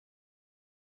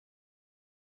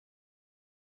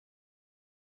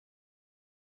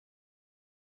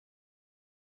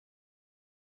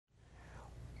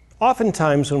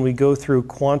Oftentimes when we go through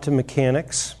quantum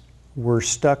mechanics, we're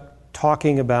stuck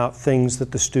talking about things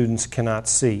that the students cannot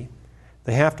see.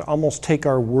 They have to almost take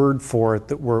our word for it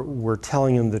that we're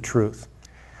telling them the truth.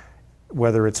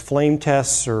 Whether it's flame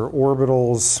tests or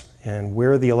orbitals and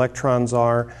where the electrons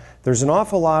are, there's an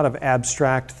awful lot of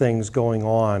abstract things going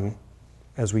on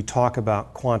as we talk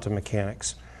about quantum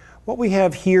mechanics. What we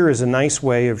have here is a nice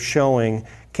way of showing,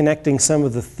 connecting some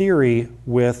of the theory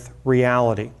with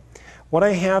reality. What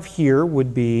I have here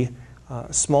would be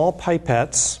small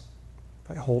pipettes.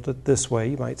 If I hold it this way,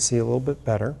 you might see a little bit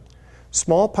better.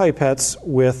 Small pipettes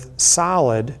with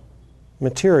solid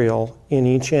material in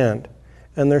each end.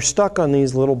 And they're stuck on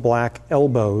these little black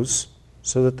elbows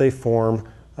so that they form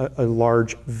a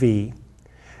large V.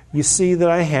 You see that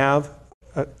I have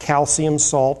a calcium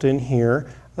salt in here,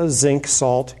 a zinc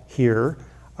salt here,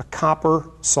 a copper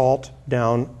salt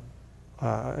down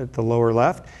at the lower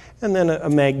left, and then a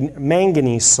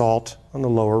manganese salt on the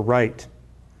lower right.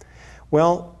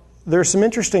 Well, there are some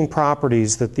interesting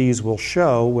properties that these will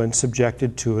show when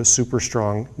subjected to a super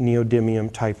strong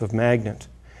neodymium type of magnet.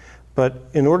 But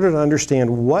in order to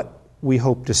understand what we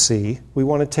hope to see, we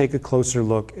want to take a closer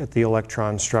look at the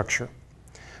electron structure.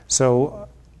 So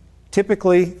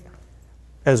typically,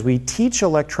 as we teach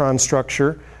electron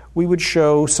structure, we would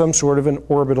show some sort of an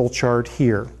orbital chart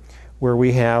here, where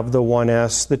we have the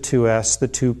 1s, the 2s, the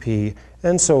 2p,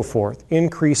 and so forth,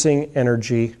 increasing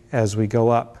energy as we go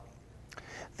up.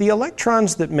 The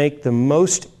electrons that make the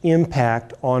most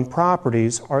impact on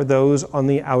properties are those on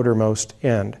the outermost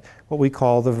end, what we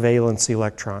call the valence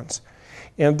electrons.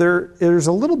 And there's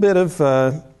a little bit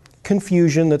of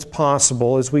confusion that's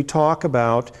possible as we talk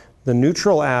about the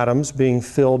neutral atoms being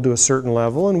filled to a certain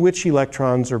level and which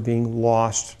electrons are being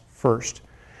lost first.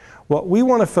 What we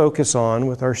want to focus on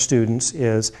with our students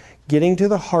is getting to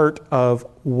the heart of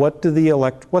what's the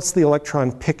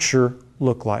electron picture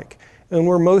look like. And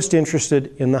we're most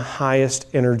interested in the highest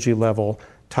energy level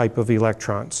type of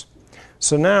electrons.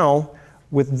 So now,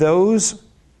 with those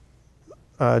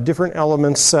different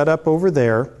elements set up over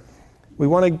there, we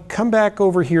want to come back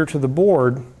over here to the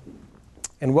board,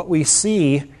 and what we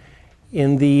see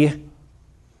in the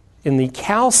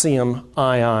calcium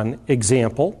ion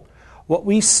example, what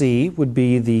we see would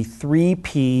be the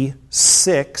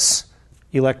 3p6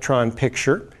 electron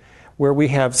picture, where we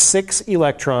have 6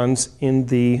 electrons in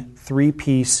the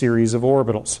 3p series of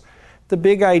orbitals. The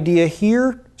big idea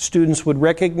here, students would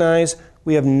recognize,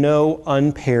 we have no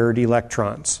unpaired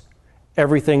electrons.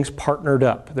 Everything's partnered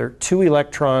up. There are 2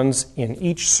 electrons in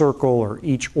each circle or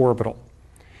each orbital.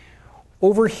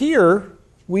 Over here,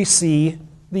 we see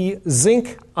the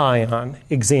zinc ion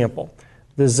example.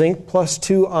 The zinc plus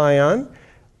 2 ion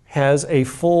has a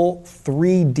full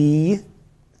 3D10,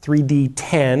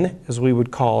 as we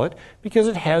would call it, because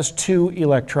it has 2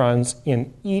 electrons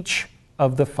in each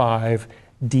of the 5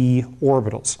 d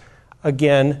orbitals.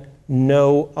 Again,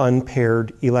 no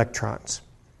unpaired electrons.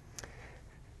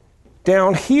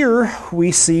 Down here,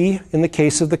 we see, in the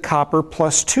case of the copper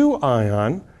plus 2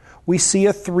 ion, we see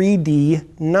a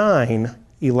 3d9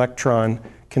 electron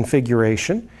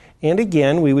configuration. And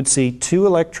again, we would see 2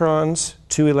 electrons,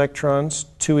 2 electrons,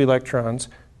 2 electrons,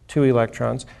 2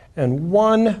 electrons, and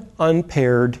 1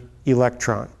 unpaired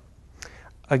electron.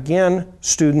 Again,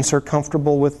 students are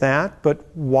comfortable with that, but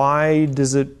why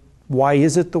is it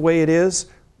the way it is?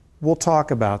 We'll talk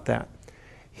about that.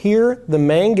 Here, the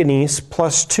manganese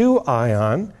plus 2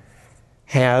 ion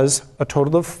has a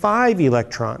total of 5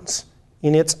 electrons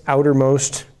in its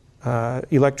outermost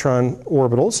electron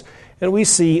orbitals, and we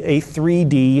see a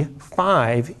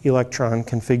 3d5 electron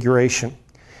configuration.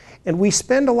 And we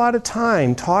spend a lot of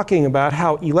time talking about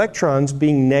how electrons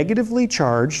being negatively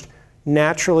charged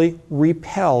naturally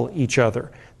repel each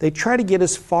other. They try to get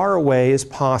as far away as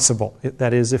possible.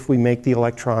 That is, if we make the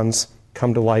electrons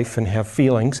come to life and have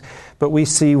feelings. But we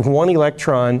see 1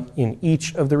 electron in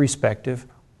each of the respective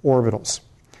orbitals.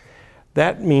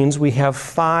 That means we have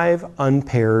 5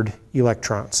 unpaired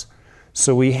electrons.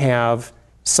 So we have,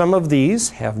 some of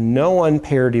these have no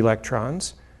unpaired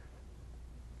electrons.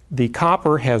 The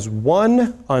copper has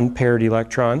 1 unpaired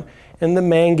electron, and the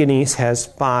manganese has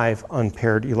 5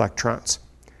 unpaired electrons.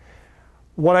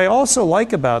 What I also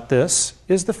like about this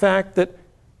is the fact that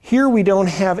here we don't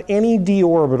have any d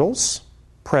orbitals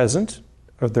present,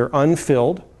 or they're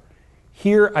unfilled.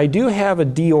 Here I do have a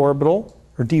d orbital,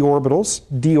 or d orbitals,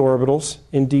 d orbitals,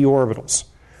 and d orbitals.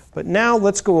 But now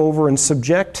let's go over and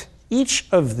subject each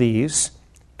of these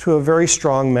to a very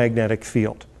strong magnetic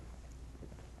field.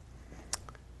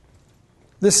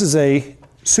 This is a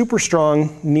super strong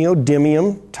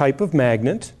neodymium type of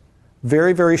magnet,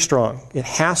 very, very strong. It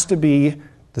has to be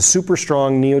the super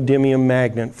strong neodymium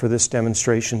magnet for this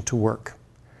demonstration to work.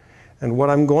 And what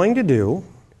I'm going to do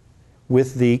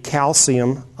with the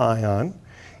calcium ion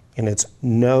and its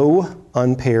no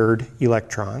unpaired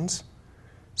electrons,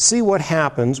 see what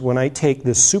happens when I take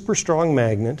this super strong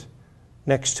magnet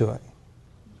next to it.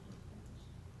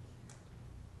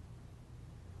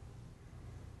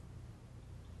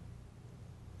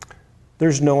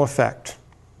 There's no effect.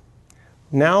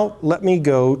 Now let me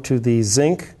go to the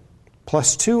zinc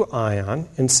 +2 ion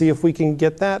and see if we can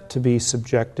get that to be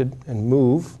subjected and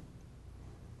move.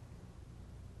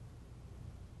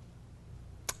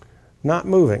 Not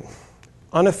moving,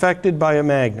 unaffected by a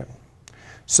magnet.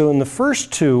 So in the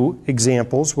first two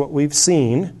examples, what we've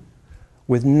seen,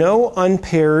 with no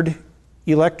unpaired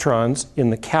electrons in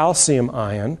the calcium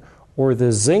ion or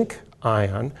the zinc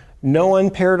ion, no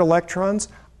unpaired electrons,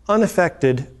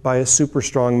 unaffected by a super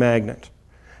strong magnet.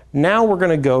 Now we're going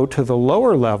to go to the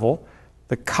lower level,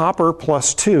 the copper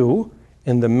 +2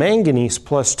 and the manganese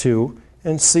 +2,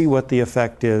 and see what the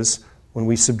effect is when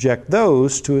we subject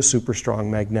those to a super strong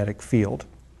magnetic field.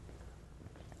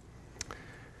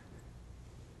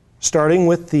 Starting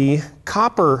with the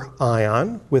copper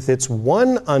ion with its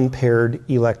one unpaired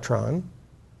electron,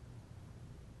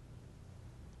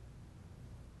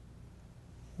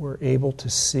 we're able to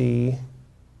see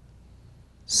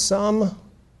some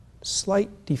slight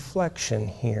deflection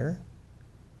here.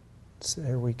 So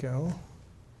there we go.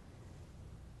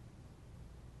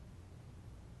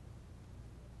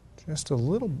 Just a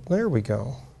little, there we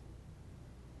go.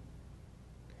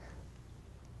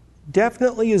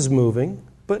 Definitely is moving,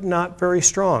 but not very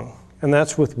strong. And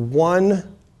that's with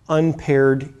one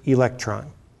unpaired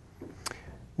electron.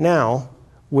 Now,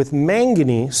 with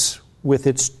manganese, with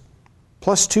its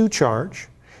 +2 charge,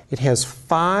 it has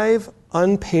 5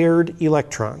 unpaired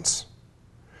electrons.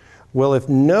 Well, if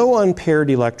no unpaired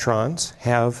electrons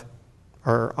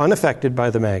are unaffected by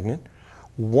the magnet,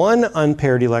 one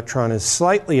unpaired electron is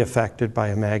slightly affected by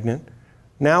a magnet,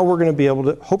 now we're going to be able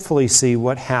to hopefully see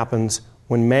what happens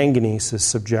when manganese is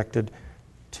subjected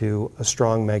to a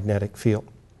strong magnetic field.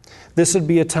 This would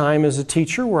be a time as a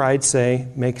teacher where I'd say,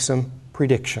 make some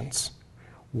predictions.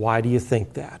 Why do you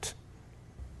think that?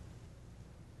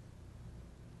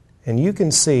 And you can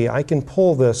see I can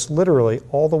pull this literally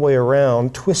all the way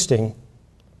around, twisting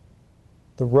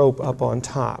the rope up on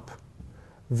top.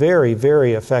 Very,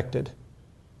 very affected.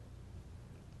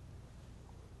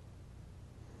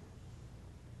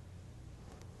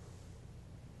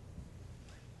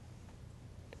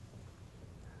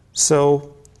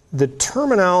 So the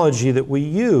terminology that we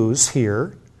use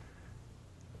here,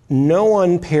 no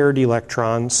unpaired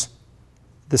electrons,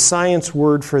 the science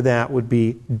word for that would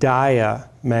be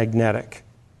diamagnetic.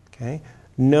 Okay?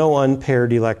 No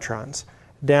unpaired electrons.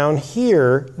 Down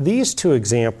here, these two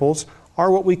examples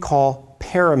are what we call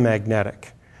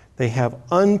paramagnetic. They have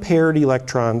unpaired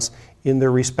electrons in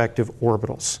their respective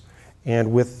orbitals.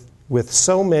 And with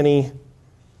so many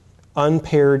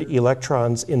unpaired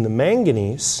electrons in the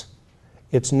manganese,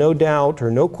 it's no doubt or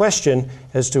no question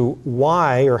as to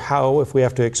why or how, if we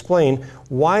have to explain,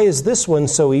 why is this one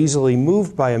so easily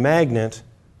moved by a magnet,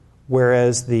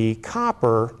 whereas the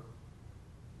copper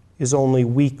is only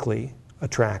weakly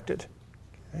attracted.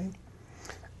 Okay?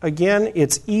 Again,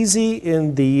 it's easy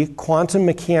in the quantum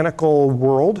mechanical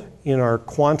world, in our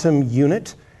quantum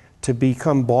unit, to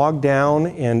become bogged down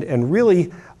and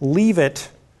really leave it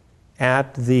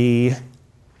at the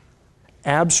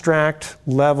abstract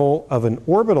level of an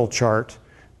orbital chart,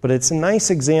 but it's a nice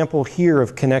example here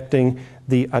of connecting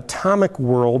the atomic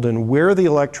world and where the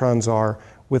electrons are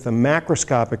with a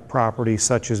macroscopic property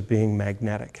such as being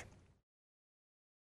magnetic.